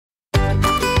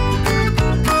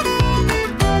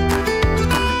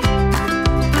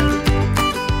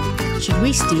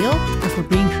we steal if we're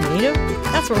being creative?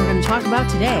 That's what we're going to talk about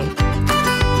today.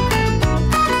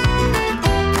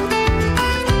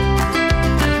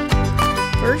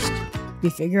 First, you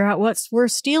figure out what's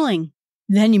worth stealing.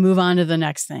 Then you move on to the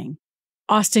next thing.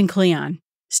 Austin Kleon,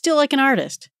 Steal Like an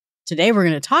Artist. Today we're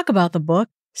going to talk about the book,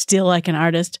 Steal Like an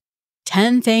Artist,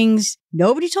 10 Things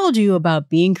Nobody Told You About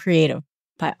Being Creative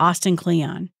by Austin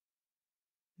Kleon.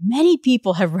 Many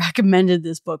people have recommended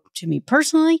this book to me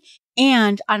personally,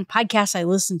 and on podcasts I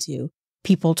listen to,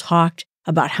 people talked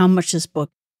about how much this book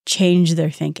changed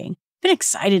their thinking. Been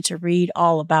excited to read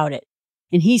all about it.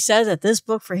 And he says that this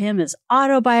book for him is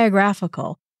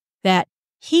autobiographical, that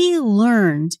he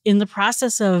learned in the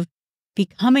process of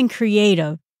becoming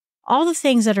creative all the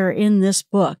things that are in this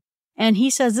book. And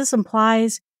he says this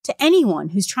applies to anyone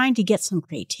who's trying to get some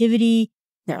creativity,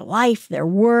 their life, their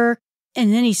work.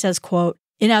 And then he says, quote,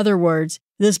 "In other words,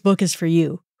 this book is for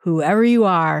you, whoever you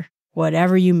are,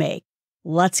 whatever you make.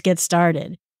 Let's get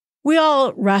started." We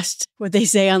all rest, what they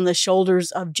say, on the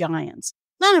shoulders of giants.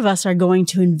 None of us are going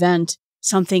to invent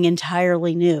something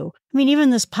entirely new. I mean, even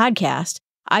this podcast,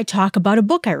 I talk about a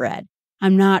book I read.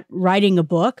 I'm not writing a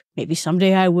book. Maybe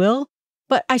someday I will.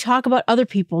 But I talk about other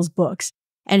people's books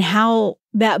and how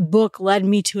that book led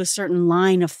me to a certain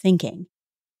line of thinking.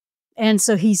 And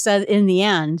so he said, in the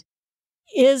end,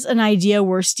 is an idea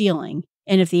worth stealing?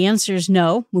 And if the answer is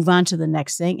no, move on to the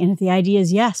next thing. And if the idea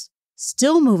is yes,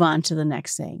 still move on to the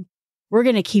next thing. We're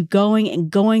going to keep going and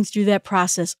going through that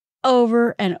process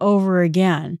over and over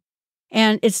again.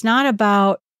 And it's not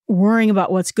about worrying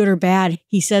about what's good or bad.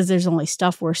 He says there's only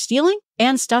stuff worth stealing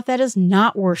and stuff that is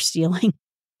not worth stealing.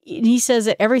 He says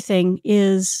that everything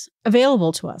is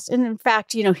available to us. And in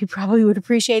fact, he probably would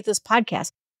appreciate this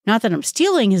podcast. Not that I'm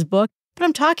stealing his book, but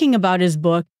I'm talking about his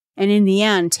book. And in the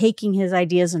end, taking his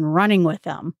ideas and running with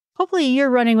them. Hopefully you're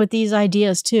running with these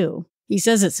ideas too. He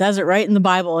says it right in the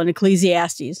Bible in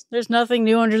Ecclesiastes. There's nothing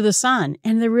new under the sun.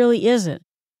 And there really isn't.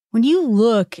 When you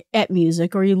look at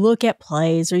music or you look at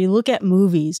plays or you look at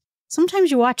movies,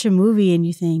 sometimes you watch a movie and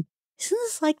you think, isn't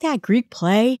this like that Greek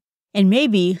play? And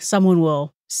maybe someone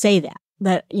will say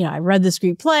that, I read this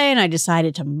Greek play and I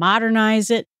decided to modernize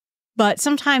it. But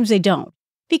sometimes they don't.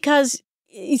 Because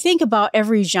you think about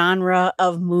every genre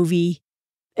of movie,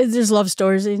 there's love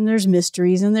stories and there's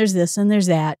mysteries and there's this and there's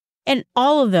that. And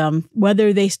all of them,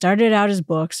 whether they started out as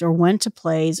books or went to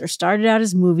plays or started out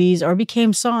as movies or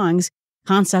became songs,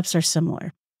 concepts are similar.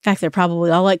 In fact, they're probably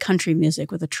all like country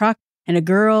music with a truck and a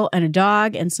girl and a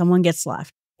dog and someone gets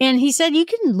left. And he said, you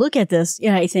can look at this,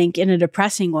 I think, in a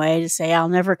depressing way to say, I'll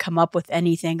never come up with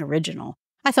anything original.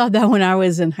 I thought that when I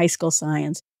was in high school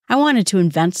science. I wanted to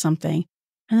invent something.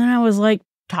 And then I was like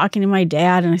talking to my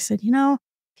dad and I said,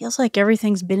 feels like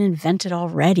everything's been invented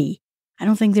already. I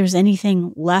don't think there's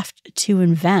anything left to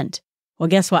invent. Well,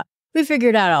 guess what? We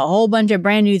figured out a whole bunch of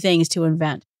brand new things to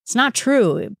invent. It's not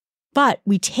true, but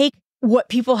we take what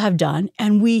people have done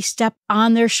and we step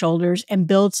on their shoulders and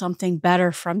build something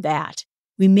better from that.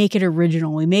 We make it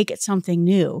original. We make it something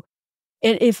new.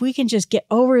 And if we can just get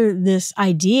over this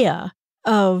idea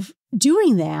of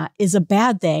doing that is a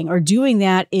bad thing or doing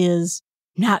that is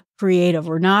not creative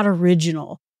or not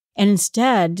original, and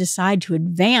instead decide to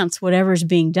advance whatever's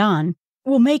being done,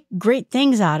 we'll make great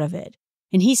things out of it.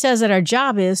 And he says that our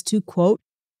job is to, quote,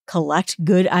 collect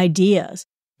good ideas.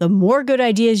 The more good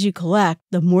ideas you collect,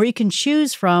 the more you can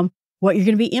choose from what you're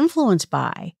going to be influenced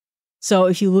by. So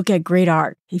if you look at great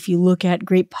art, if you look at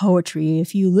great poetry,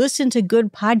 if you listen to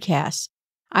good podcasts,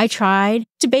 I tried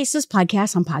to base this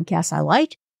podcast on podcasts I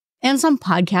liked and some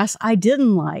podcasts I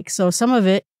didn't like. So some of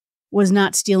it was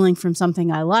not stealing from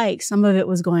something I like. Some of it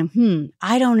was going,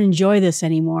 I don't enjoy this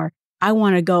anymore. I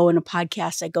want to go in a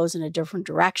podcast that goes in a different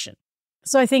direction.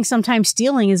 So I think sometimes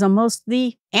stealing is almost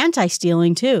the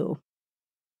anti-stealing too.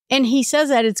 And he says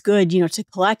that it's good, to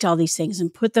collect all these things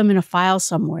and put them in a file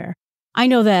somewhere. I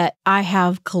know that I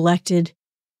have collected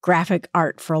graphic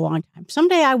art for a long time.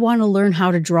 Someday I want to learn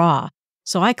how to draw.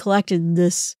 So I collected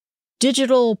this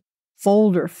digital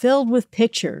folder filled with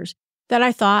pictures that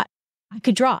I thought I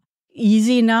could draw.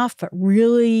 Easy enough, but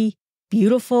really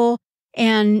beautiful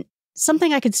and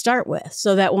something I could start with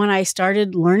so that when I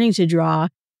started learning to draw,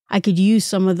 I could use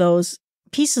some of those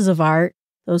pieces of art,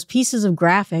 those pieces of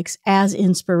graphics as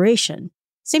inspiration.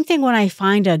 Same thing when I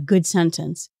find a good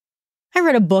sentence. I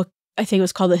read a book, I think it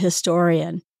was called The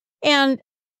Historian, and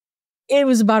it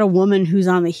was about a woman who's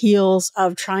on the heels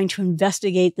of trying to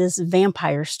investigate this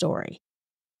vampire story.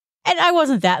 And I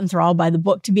wasn't that enthralled by the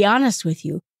book, to be honest with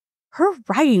you. Her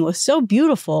writing was so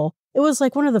beautiful. It was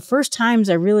like one of the first times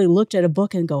I really looked at a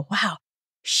book and go, wow,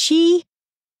 she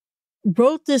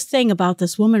wrote this thing about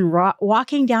this woman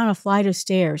walking down a flight of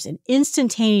stairs, and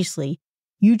instantaneously,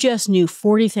 you just knew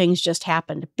 40 things just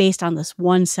happened based on this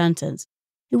one sentence.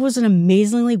 It was an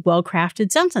amazingly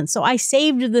well-crafted sentence. So I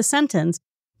saved the sentence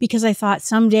because I thought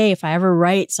someday if I ever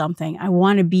write something, I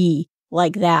want to be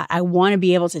like that. I want to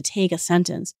be able to take a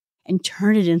sentence and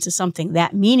turn it into something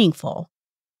that meaningful.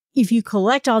 If you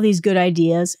collect all these good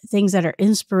ideas, things that are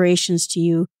inspirations to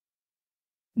you,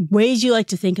 ways you like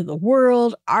to think of the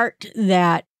world, art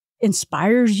that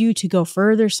inspires you to go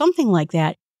further, something like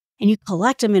that, and you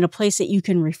collect them in a place that you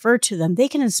can refer to them, they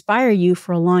can inspire you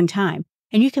for a long time.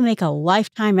 And you can make a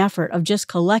lifetime effort of just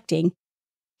collecting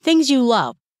things you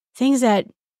love, things that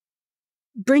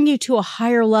bring you to a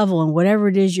higher level in whatever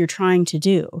it is you're trying to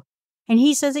do. And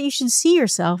he says that you should see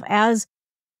yourself as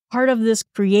part of this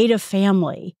creative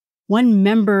family, one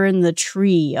member in the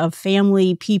tree of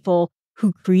family people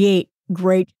who create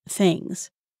great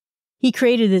things. He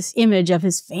created this image of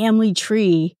his family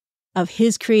tree, of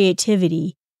his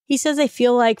creativity. He says they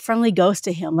feel like friendly ghosts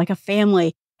to him, like a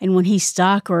family. And when he's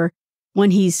stuck or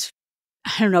when he's,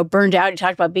 burned out, he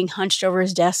talked about being hunched over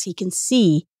his desk, he can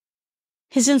see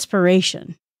his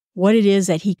inspiration, what it is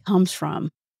that he comes from.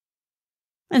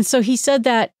 And so he said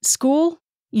that school,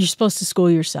 you're supposed to school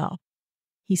yourself.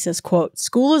 He says, quote,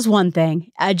 "School is one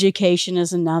thing, education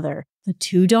is another. The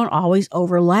two don't always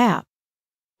overlap."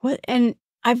 And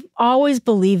I've always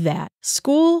believed that.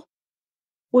 School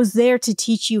was there to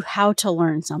teach you how to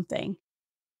learn something,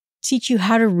 teach you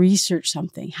how to research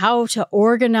something, how to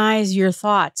organize your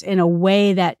thoughts in a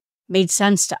way that made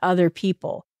sense to other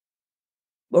people.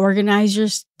 Organize your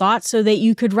thoughts so that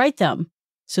you could write them,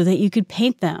 so that you could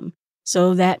paint them,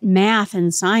 so that math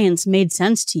and science made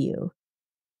sense to you.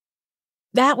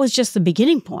 That was just the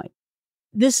beginning point.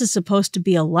 This is supposed to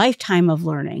be a lifetime of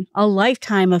learning, a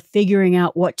lifetime of figuring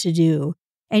out what to do.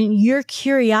 And your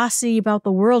curiosity about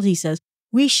the world, he says,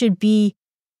 we should be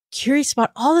curious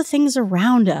about all the things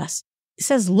around us. It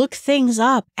says, look things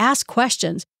up, ask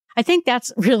questions. I think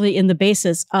that's really in the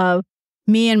basis of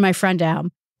me and my friend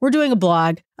Adam. We're doing a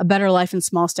blog, A Better Life in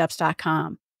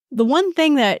Smallsteps.com. The one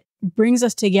thing that brings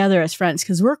us together as friends,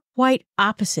 because we're quite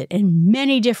opposite in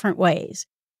many different ways.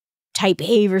 Type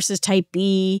A versus type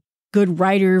B, good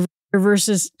writer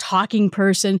versus talking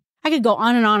person. I could go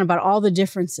on and on about all the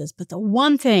differences, but the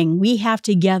one thing we have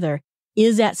together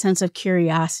is that sense of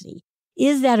curiosity,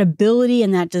 is that ability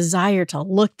and that desire to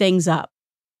look things up.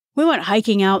 We went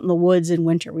hiking out in the woods in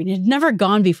winter. We had never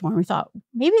gone before. And we thought,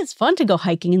 maybe it's fun to go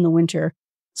hiking in the winter.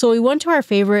 So we went to our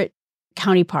favorite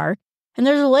county park, and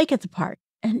there's a lake at the park.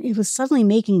 And it was suddenly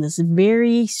making this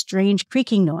very strange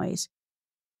creaking noise.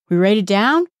 We wrote it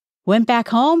down, went back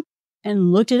home,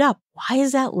 and looked it up. Why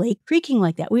is that lake creaking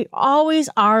like that? We always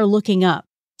are looking up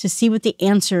to see what the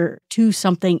answer to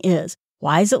something is.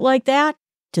 Why is it like that?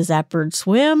 Does that bird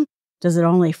swim? Does it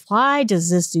only fly? Does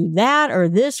this do that or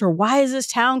this? Or why is this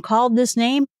town called this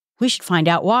name? We should find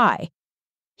out why.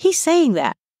 He's saying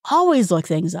that. Always look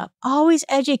things up. Always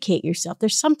educate yourself.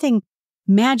 There's something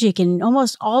magic in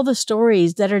almost all the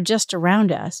stories that are just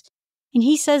around us. And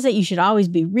he says that you should always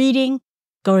be reading,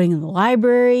 going to the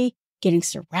library, getting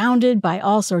surrounded by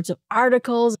all sorts of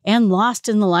articles and lost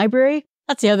in the library.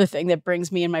 That's the other thing that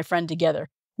brings me and my friend together.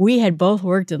 We had both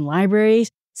worked in libraries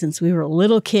since we were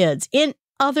little kids in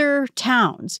other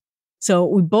towns. So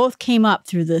we both came up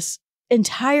through this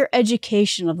entire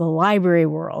education of the library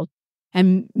world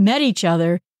and met each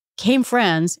other, became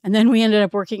friends, and then we ended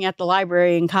up working at the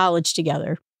library in college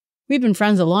together. We've been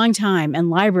friends a long time,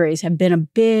 and libraries have been a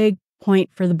big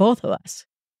point for the both of us.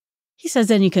 He says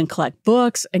then you can collect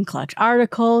books and collect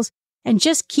articles and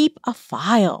just keep a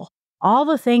file. All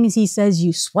the things he says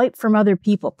you swipe from other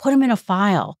people, put them in a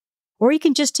file. Or you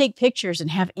can just take pictures and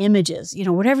have images,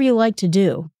 whatever you like to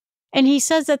do. And he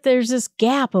says that there's this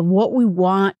gap of what we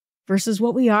want versus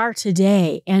what we are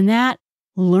today. And that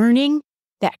learning,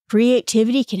 that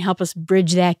creativity can help us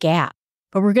bridge that gap.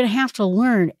 But we're going to have to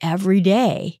learn every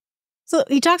day. So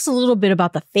he talks a little bit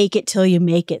about the fake it till you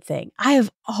make it thing. I have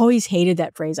always hated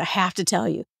that phrase, I have to tell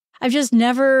you. I've just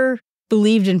never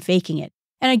believed in faking it.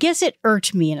 And I guess it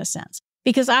irked me in a sense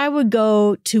because I would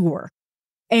go to work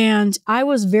and I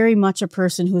was very much a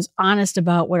person who was honest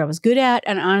about what I was good at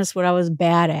and honest what I was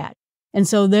bad at. And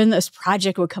so then this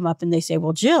project would come up and they say,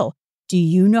 well, Jill, do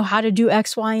you know how to do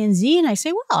X, Y, and Z? And I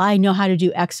say, well, I know how to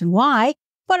do X and Y,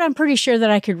 but I'm pretty sure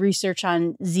that I could research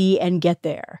on Z and get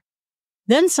there.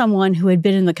 Then someone who had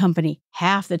been in the company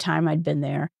half the time I'd been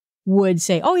there would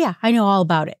say, oh yeah, I know all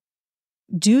about it.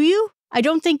 Do you? I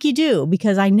don't think you do,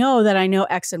 because I know that I know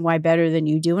X and Y better than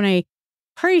you do. And I'm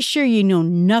pretty sure you know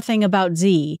nothing about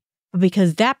Z. But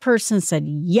because that person said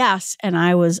yes, and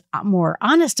I was more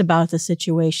honest about the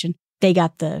situation, they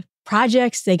got the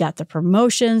projects, they got the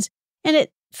promotions, and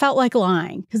it felt like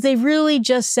lying because they really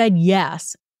just said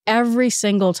yes every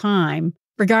single time,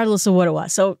 regardless of what it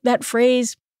was. So that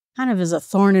phrase kind of is a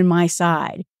thorn in my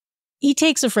side. He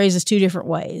takes the phrases two different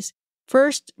ways.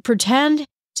 First, pretend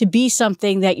to be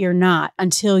something that you're not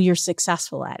until you're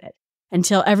successful at it,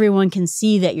 until everyone can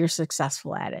see that you're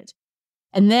successful at it.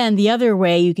 And then the other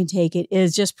way you can take it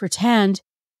is just pretend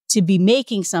to be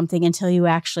making something until you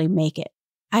actually make it.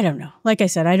 I don't know. Like I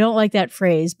said, I don't like that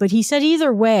phrase, but he said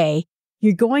either way,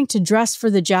 you're going to dress for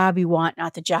the job you want,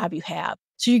 not the job you have.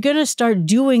 So you're going to start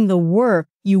doing the work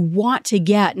you want to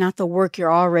get, not the work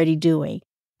you're already doing.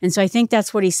 And so I think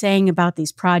that's what he's saying about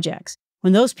these projects.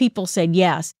 When those people said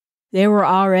yes, they were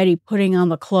already putting on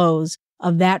the clothes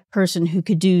of that person who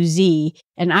could do Z.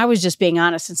 And I was just being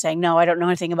honest and saying, no, I don't know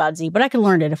anything about Z, but I could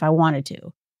learn it if I wanted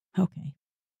to. Okay.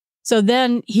 So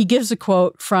then he gives a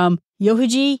quote from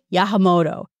Yohji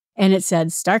Yamamoto, and it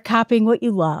said, start copying what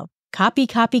you love. Copy,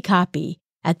 copy, copy.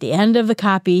 At the end of the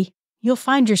copy, you'll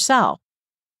find yourself.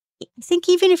 I think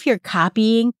even if you're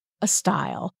copying a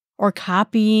style or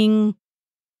copying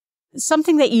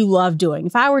something that you love doing,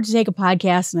 if I were to take a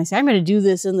podcast and I say, I'm going to do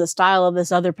this in the style of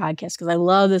this other podcast because I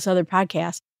love this other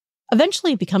podcast,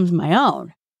 eventually it becomes my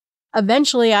own.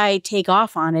 Eventually I take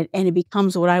off on it and it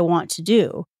becomes what I want to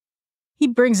do. He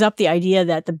brings up the idea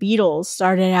that the Beatles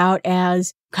started out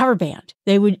as a cover band.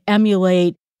 They would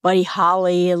emulate Buddy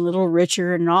Holly and Little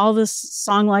Richard and all the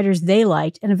songwriters they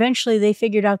liked, and eventually they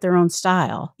figured out their own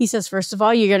style. He says, first of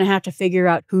all, you're going to have to figure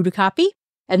out who to copy,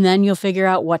 and then you'll figure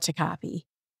out what to copy.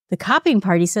 The copying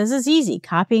part, he says, is easy.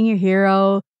 Copying your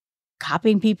hero,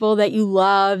 copying people that you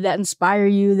love, that inspire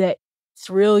you, that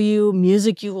thrill you,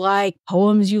 music you like,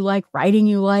 poems you like, writing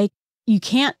you like. You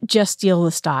can't just steal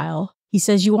the style. He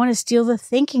says you want to steal the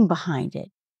thinking behind it.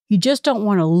 You just don't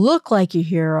want to look like your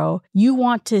hero. You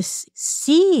want to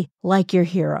see like your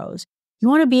heroes. You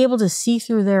want to be able to see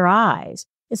through their eyes.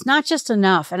 It's not just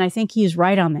enough, and I think he's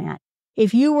right on that.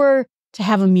 If you were to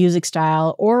have a music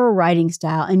style or a writing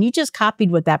style and you just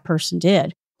copied what that person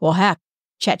did, well, heck,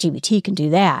 ChatGPT can do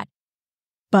that.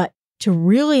 But to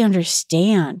really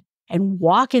understand and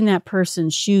walk in that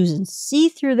person's shoes and see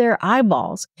through their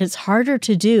eyeballs, it's harder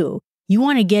to do. You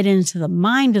want to get into the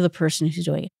mind of the person who's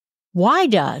doing it. Why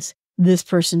does this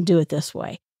person do it this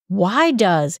way? Why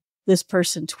does this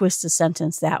person twist a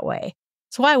sentence that way?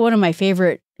 That's why one of my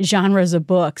favorite genres of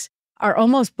books are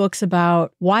almost books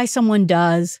about why someone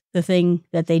does the thing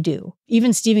that they do.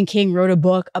 Even Stephen King wrote a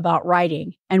book about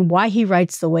writing and why he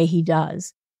writes the way he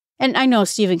does. And I know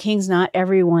Stephen King's not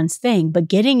everyone's thing, but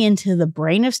getting into the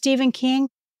brain of Stephen King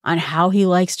on how he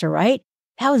likes to write,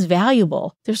 that was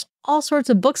valuable. There's all sorts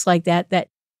of books like that that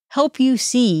help you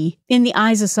see in the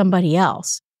eyes of somebody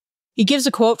else. He gives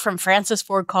a quote from Francis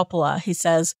Ford Coppola. He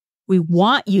says, "We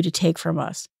want you to take from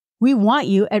us. We want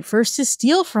you at first to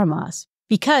steal from us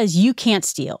because you can't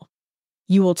steal.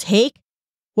 You will take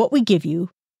what we give you.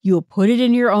 You will put it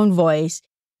in your own voice.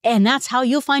 And that's how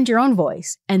you'll find your own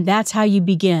voice. And that's how you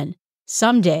begin.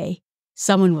 Someday,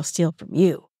 someone will steal from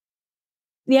you."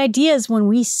 The idea is when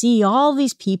we see all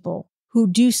these people who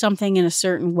do something in a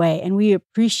certain way and we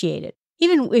appreciate it,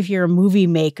 even if you're a movie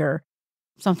maker,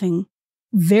 something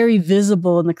very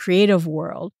visible in the creative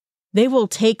world, they will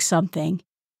take something,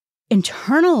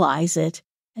 internalize it,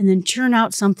 and then churn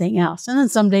out something else. And then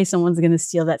someday someone's going to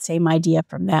steal that same idea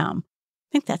from them. I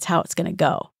think that's how it's going to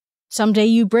go. Someday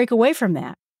you break away from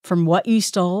that, from what you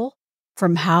stole,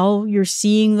 from how you're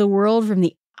seeing the world, from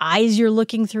the eyes you're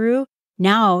looking through.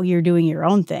 Now you're doing your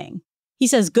own thing. He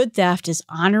says good theft is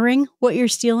honoring what you're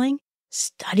stealing,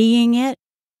 studying it,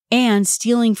 and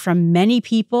stealing from many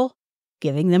people,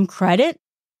 giving them credit,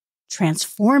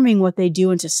 transforming what they do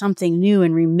into something new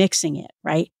and remixing it,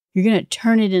 right? You're going to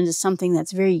turn it into something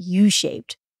that's very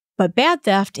U-shaped. But bad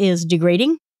theft is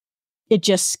degrading. It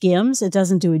just skims. It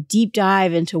doesn't do a deep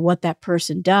dive into what that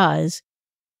person does.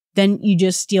 Then you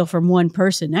just steal from one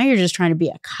person. Now you're just trying to be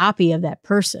a copy of that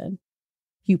person.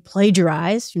 You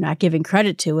plagiarize. You're not giving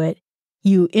credit to it.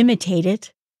 You imitate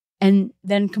it and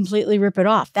then completely rip it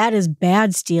off. That is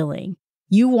bad stealing.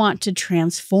 You want to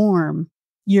transform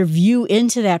your view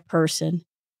into that person,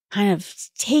 kind of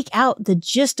take out the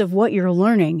gist of what you're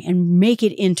learning and make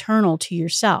it internal to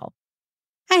yourself.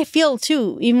 I feel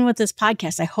too, even with this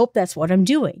podcast, I hope that's what I'm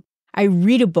doing. I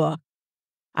read a book,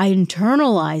 I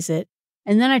internalize it,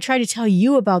 and then I try to tell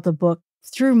you about the book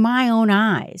through my own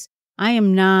eyes. I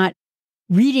am not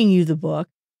reading you the book.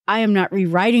 I am not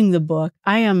rewriting the book.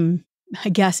 I am, I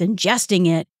guess, ingesting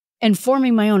it and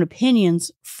forming my own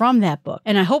opinions from that book.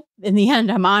 And I hope in the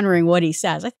end, I'm honoring what he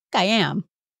says. I think I am.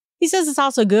 He says it's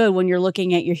also good when you're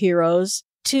looking at your heroes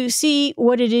to see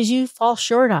what it is you fall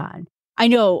short on. I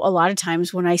know a lot of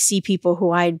times when I see people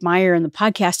who I admire in the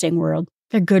podcasting world,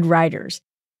 they're good writers.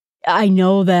 I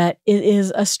know that it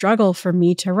is a struggle for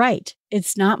me to write.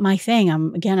 It's not my thing.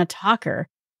 I'm, again, a talker.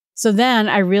 So then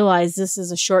I realize this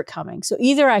is a shortcoming. So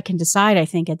either I can decide, I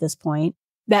think at this point,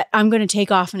 that I'm going to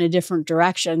take off in a different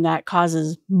direction that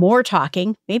causes more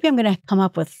talking. Maybe I'm going to come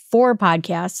up with 4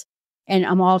 podcasts and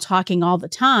I'm all talking all the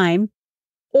time.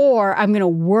 Or I'm going to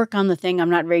work on the thing I'm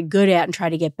not very good at and try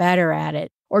to get better at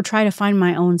it, or try to find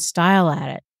my own style at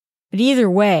it. But either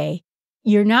way,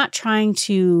 you're not trying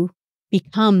to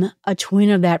become a twin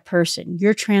of that person.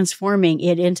 You're transforming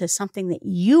it into something that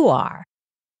you are.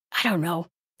 I don't know,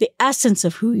 the essence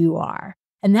of who you are.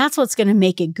 And that's what's going to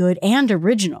make it good and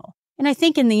original. And I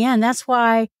think in the end, that's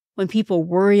why when people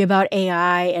worry about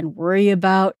AI and worry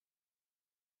about,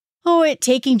 it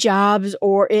taking jobs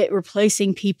or it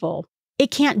replacing people, it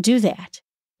can't do that.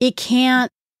 It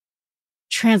can't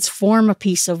transform a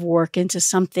piece of work into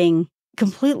something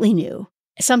completely new,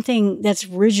 something that's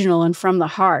original and from the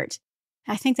heart.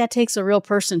 I think that takes a real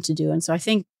person to do. And so I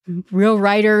think real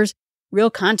writers, real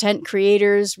content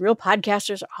creators, real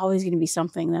podcasters are always going to be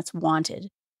something that's wanted.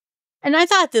 And I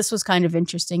thought this was kind of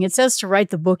interesting. It says to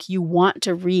write the book you want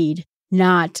to read,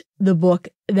 not the book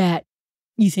that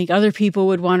you think other people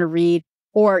would want to read.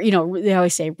 Or, they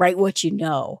always say, write what you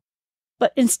know.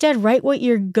 But instead, write what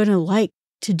you're going to like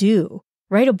to do.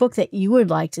 Write a book that you would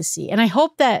like to see. And I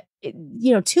hope that,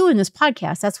 too, in this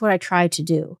podcast, that's what I try to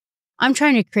do. I'm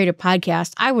trying to create a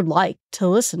podcast I would like to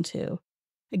listen to.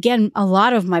 Again, a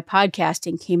lot of my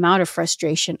podcasting came out of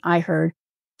frustration I heard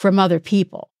from other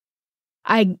people.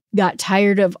 I got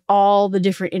tired of all the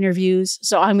different interviews.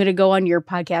 So I'm going to go on your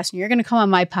podcast and you're going to come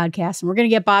on my podcast and we're going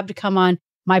to get Bob to come on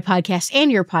my podcast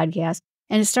and your podcast.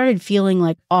 And it started feeling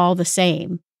like all the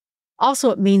same. Also,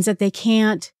 it means that they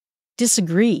can't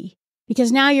disagree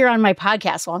because now you're on my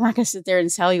podcast. Well, I'm not going to sit there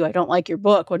and tell you I don't like your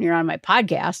book when you're on my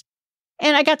podcast.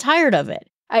 And I got tired of it.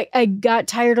 I got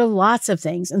tired of lots of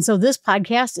things. And so this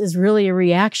podcast is really a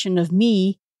reaction of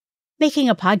me making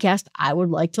a podcast I would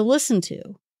like to listen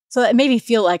to. So that made me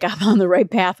feel like I'm on the right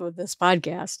path with this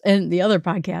podcast and the other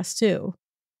podcasts too.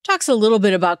 Talks a little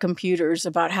bit about computers,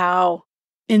 about how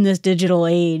in this digital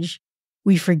age,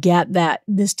 we forget that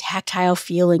this tactile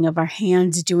feeling of our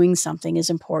hands doing something is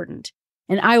important.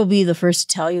 And I will be the first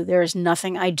to tell you there is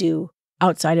nothing I do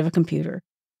outside of a computer.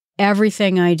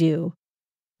 Everything I do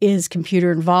is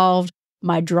computer involved.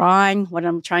 My drawing, when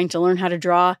I'm trying to learn how to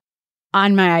draw,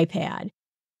 on my iPad.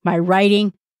 My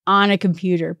writing, on a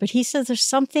computer. But he says there's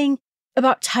something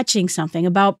about touching something,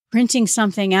 about printing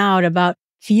something out, about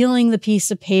feeling the piece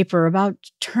of paper, about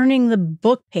turning the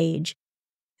book page.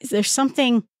 There's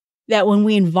something that when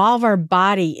we involve our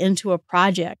body into a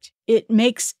project, it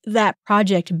makes that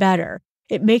project better.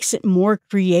 It makes it more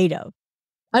creative.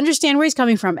 Understand where he's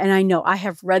coming from. And I know I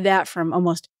have read that from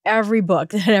almost every book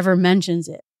that ever mentions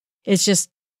it. It's just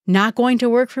not going to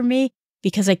work for me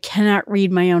because I cannot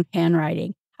read my own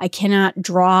handwriting. I cannot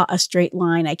draw a straight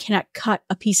line. I cannot cut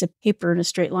a piece of paper in a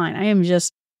straight line. I am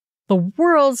just the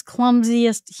world's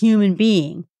clumsiest human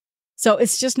being. So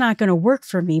it's just not going to work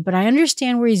for me, but I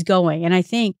understand where he's going. And I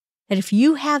think that if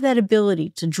you have that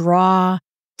ability to draw,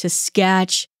 to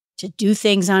sketch, to do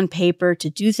things on paper, to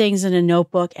do things in a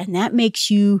notebook, and that makes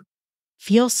you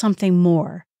feel something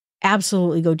more,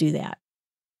 absolutely go do that.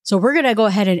 So we're going to go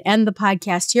ahead and end the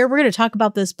podcast here. We're going to talk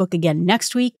about this book again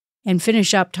next week and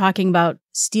finish up talking about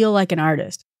Steal Like an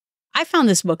Artist. I found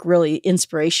this book really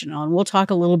inspirational, and we'll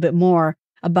talk a little bit more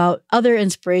about other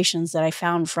inspirations that I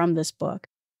found from this book.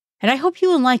 And I hope you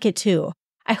will like it too.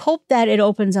 I hope that it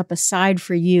opens up a side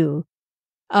for you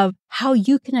of how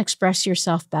you can express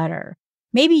yourself better.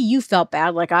 Maybe you felt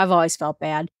bad, like I've always felt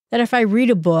bad, that if I read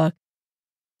a book,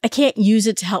 I can't use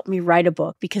it to help me write a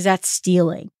book because that's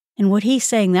stealing. And what he's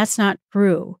saying, that's not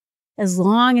true. As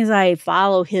long as I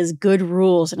follow his good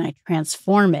rules and I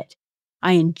transform it,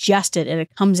 I ingest it and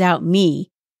it comes out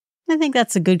me, I think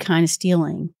that's a good kind of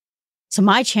stealing. So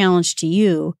my challenge to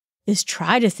you is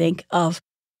try to think of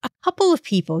a couple of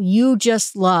people you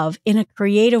just love in a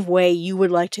creative way you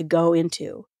would like to go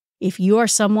into. If you are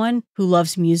someone who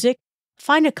loves music,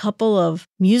 find a couple of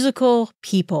musical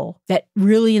people that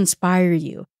really inspire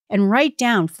you and write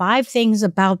down 5 things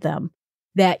about them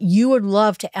that you would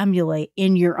love to emulate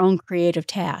in your own creative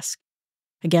task.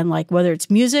 Again, like whether it's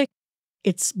music,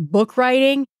 it's book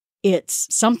writing, it's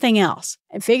something else.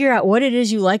 And figure out what it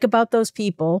is you like about those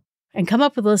people and come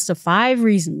up with a list of 5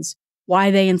 reasons why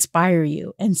they inspire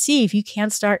you, and see if you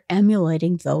can't start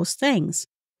emulating those things.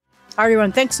 All right,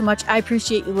 everyone, thanks so much. I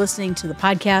appreciate you listening to the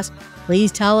podcast. Please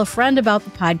tell a friend about the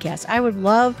podcast. I would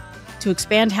love to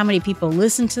expand how many people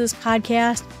listen to this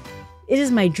podcast. It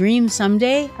is my dream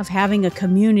someday of having a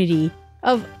community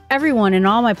of everyone in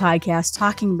all my podcasts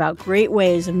talking about great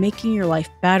ways of making your life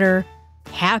better,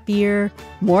 happier,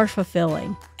 more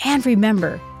fulfilling. And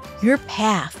remember, your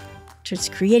path towards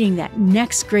creating that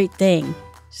next great thing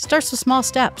starts with small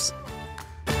steps.